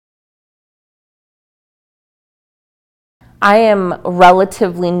I am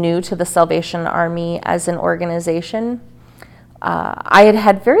relatively new to the Salvation Army as an organization. I had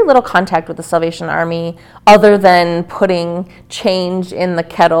had very little contact with the Salvation Army other than putting change in the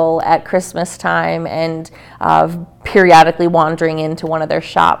kettle at Christmas time and periodically wandering into one of their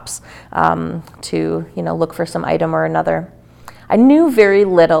shops to look for some item or another. I knew very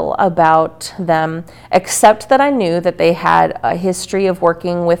little about them, except that I knew that they had a history of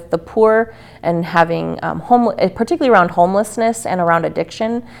working with the poor and having, particularly around homelessness and around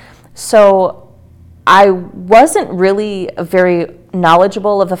addiction. So I wasn't really very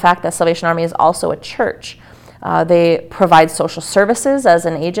knowledgeable of the fact that Salvation Army is also a church. They provide social services as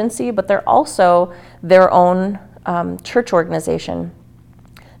an agency, but they're also their own church organization.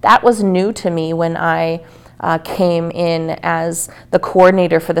 That was new to me when I came in as the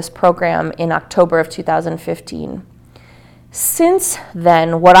coordinator for this program in October of 2015. Since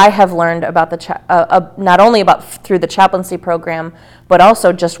then, what I have learned about not only through the chaplaincy program, but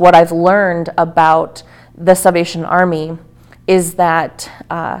also just what I've learned about the Salvation Army is that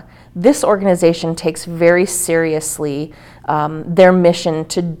this organization takes very seriously their mission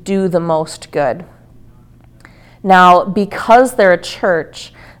to do the most good. Now, because they're a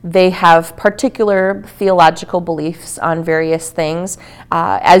church, they have particular theological beliefs on various things,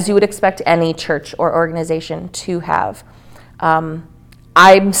 as you would expect any church or organization to have.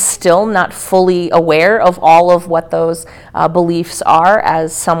 I'm still not fully aware of all of what those beliefs are,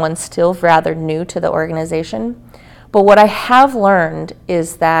 as someone still rather new to the organization. But what I have learned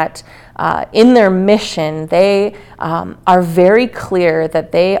is that in their mission, they are very clear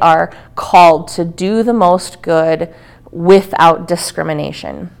that they are called to do the most good without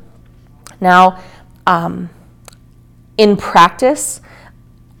discrimination. Now, in practice,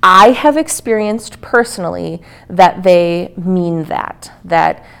 I have experienced personally that they mean that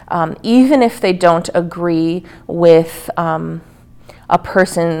even if they don't agree with a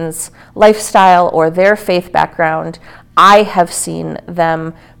person's lifestyle or their faith background, I have seen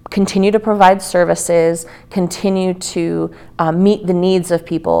them continue to provide services, continue to meet the needs of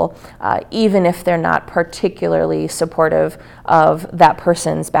people, even if they're not particularly supportive of that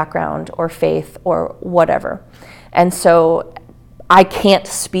person's background or faith or whatever. And so I can't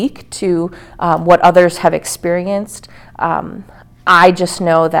speak to what others have experienced. I just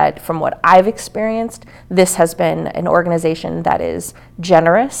know that from what I've experienced, this has been an organization that is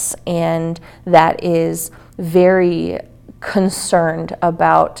generous and that is very concerned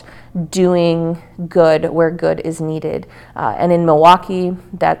about doing good where good is needed. And in Milwaukee,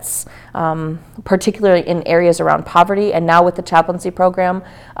 that's particularly in areas around poverty, and now with the chaplaincy program,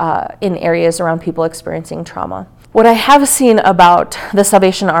 in areas around people experiencing trauma. What I have seen about the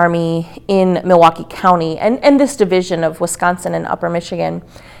Salvation Army in Milwaukee County and this division of Wisconsin and Upper Michigan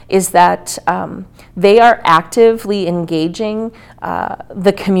is that they are actively engaging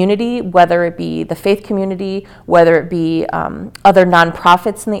the community, whether it be the faith community, whether it be other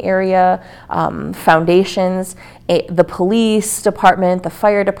nonprofits in the area, foundations, the police department, the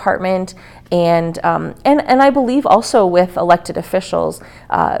fire department, and I believe also with elected officials.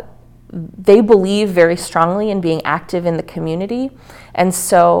 They believe very strongly in being active in the community, and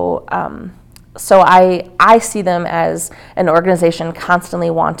so I see them as an organization constantly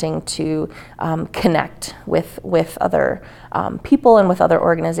wanting to connect with other people and with other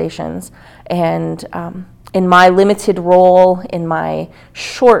organizations. And in my limited role, in my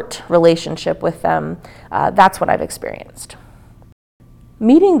short relationship with them, that's what I've experienced.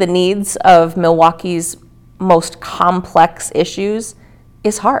 Meeting the needs of Milwaukee's most complex issues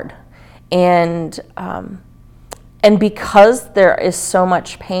is hard. And because there is so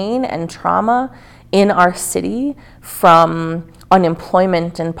much pain and trauma in our city from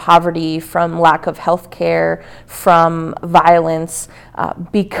unemployment and poverty, from lack of health care, from violence,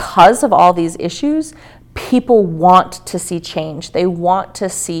 because of all these issues, people want to see change. They want to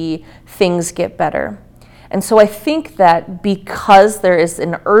see things get better. And so I think that because there is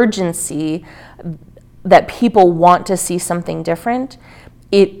an urgency that people want to see something different,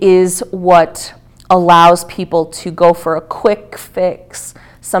 it is what allows people to go for a quick fix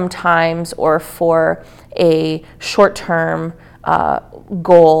sometimes or for a short-term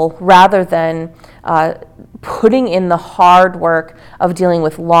goal rather than putting in the hard work of dealing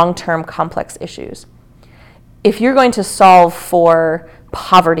with long-term complex issues. If you're going to solve for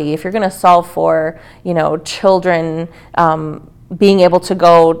poverty, if you're going to solve for, children being able to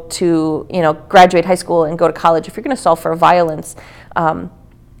go to, graduate high school and go to college, if you're going to solve for violence,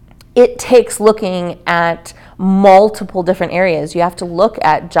 it takes looking at multiple different areas. You have to look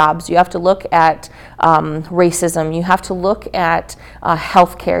at jobs. You have to look at racism. You have to look at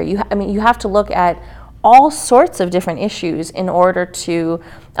healthcare. You have to look at all sorts of different issues in order to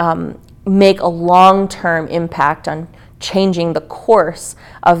make a long-term impact on changing the course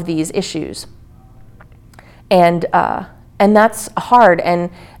of these issues. And that's hard,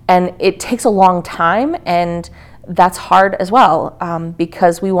 and it takes a long time, and that's hard as well,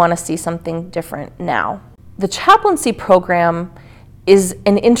 because we want to see something different now. The chaplaincy program is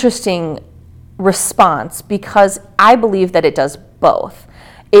an interesting response because I believe that it does both.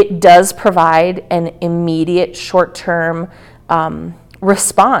 It does provide an immediate short-term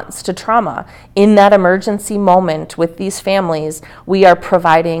response to trauma. In that emergency moment with these families, we are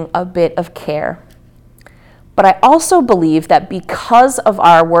providing a bit of care. But I also believe that because of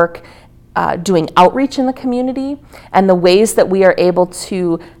our work doing outreach in the community and the ways that we are able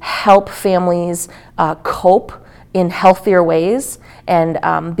to help families cope in healthier ways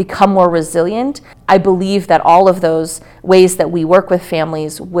and become more resilient, I believe that all of those ways that we work with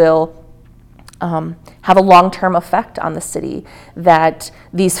families will have a long-term effect on the city, that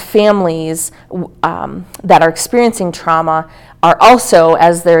these families that are experiencing trauma are also,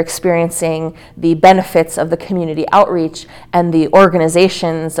 as they're experiencing the benefits of the community outreach and the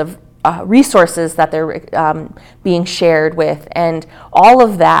organizations of resources that they're being shared with, and all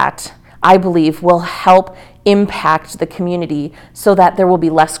of that, I believe, will help impact the community so that there will be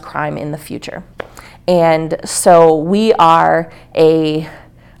less crime in the future. And so we are a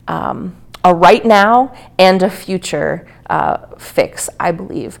right now and a future fix, I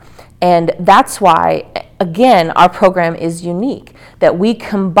believe. And that's why, again, our program is unique, that we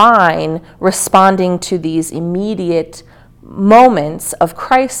combine responding to these immediate moments of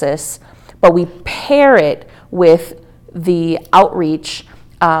crisis, but we pair it with the outreach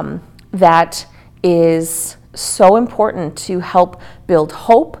that is so important to help build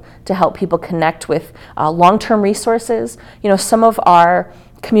hope, to help people connect with long-term resources. You know, some of our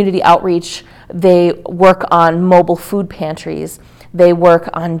community outreach, they work on mobile food pantries, they work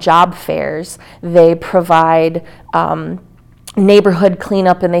on job fairs, they provide neighborhood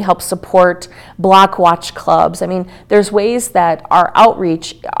cleanup, and they help support block watch clubs. I mean, there's ways that our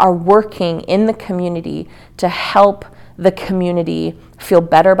outreach are working in the community to help the community feel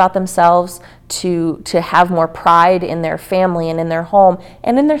better about themselves, to have more pride in their family and in their home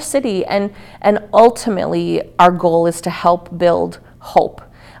and in their city. And ultimately, our goal is to help build hope.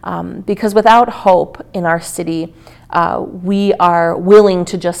 Because without hope in our city, we are willing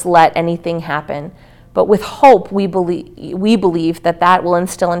to just let anything happen. But with hope, we believe that will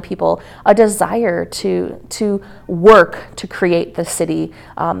instill in people a desire to work to create the city,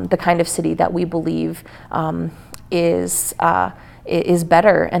 the kind of city that we believe is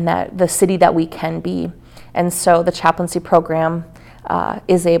better, and that the city that we can be. And so the chaplaincy program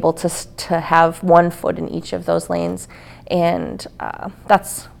is able to have one foot in each of those lanes. And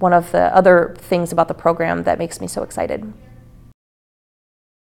that's one of the other things about the program that makes me so excited.